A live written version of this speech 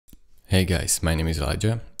Hey guys, my name is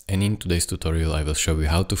Elijah, and in today's tutorial I will show you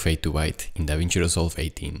how to fade to white in Davinci Resolve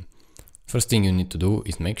 18. First thing you need to do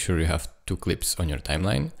is make sure you have two clips on your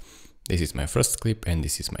timeline. This is my first clip and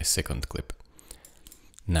this is my second clip.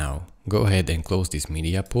 Now go ahead and close this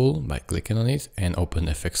media pool by clicking on it and open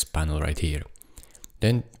the effects panel right here.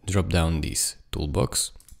 Then drop down this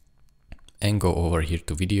toolbox and go over here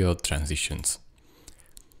to video transitions.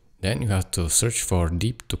 Then you have to search for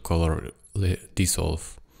deep to color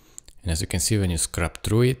dissolve. And as you can see, when you scrub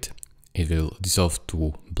through it, it will dissolve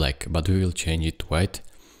to black, but we will change it to white.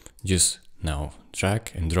 Just now drag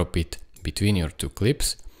and drop it between your two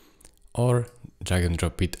clips, or drag and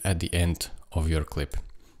drop it at the end of your clip.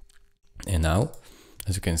 And now,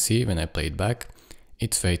 as you can see, when I play it back,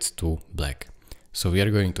 it fades to black. So we are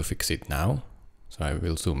going to fix it now. So I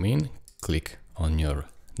will zoom in, click on your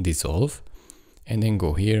dissolve, and then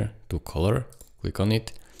go here to color, click on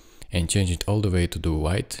it, and change it all the way to the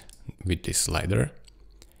white with this slider,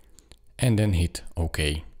 and then hit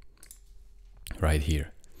OK right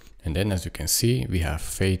here. And then as you can see, we have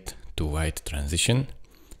fade to white transition,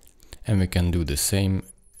 and we can do the same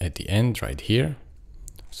at the end right here.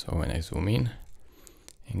 So when I zoom in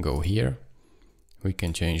and go here, we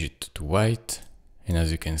can change it to white, and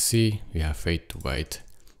as you can see, we have fade to white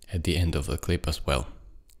at the end of the clip as well.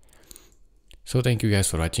 So thank you guys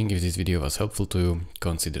for watching. If this video was helpful to you,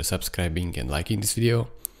 consider subscribing and liking this video,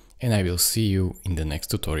 and I will see you in the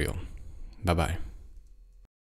next tutorial. Bye bye.